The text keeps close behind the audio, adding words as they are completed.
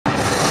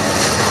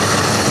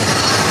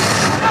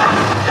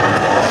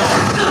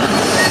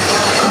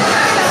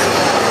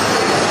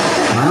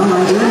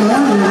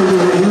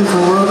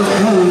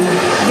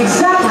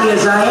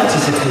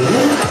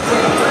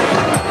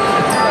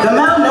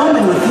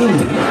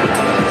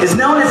is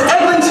known as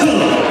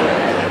eglantine.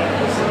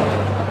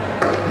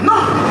 No.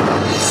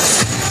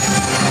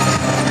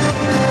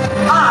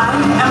 I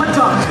am a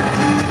doctor,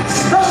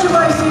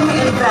 specializing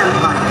in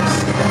vampires.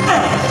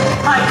 And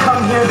I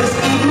come here this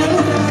evening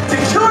to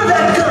cure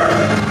that girl.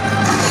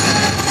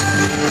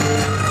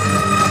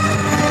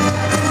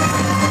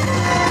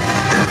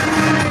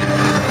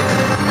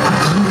 A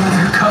blue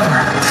leather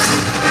cover.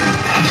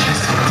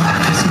 Pages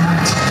black as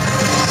night.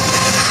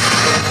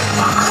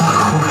 A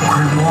clockwork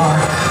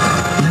grimoire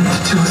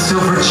linked to a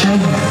silver chain.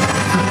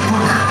 The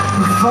book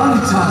of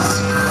Vanitas.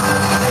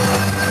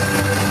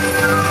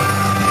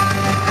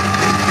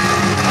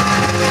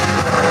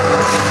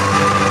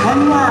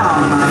 And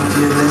now, my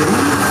dear lady,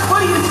 what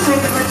do you say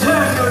to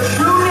return your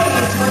true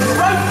name to its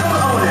rightful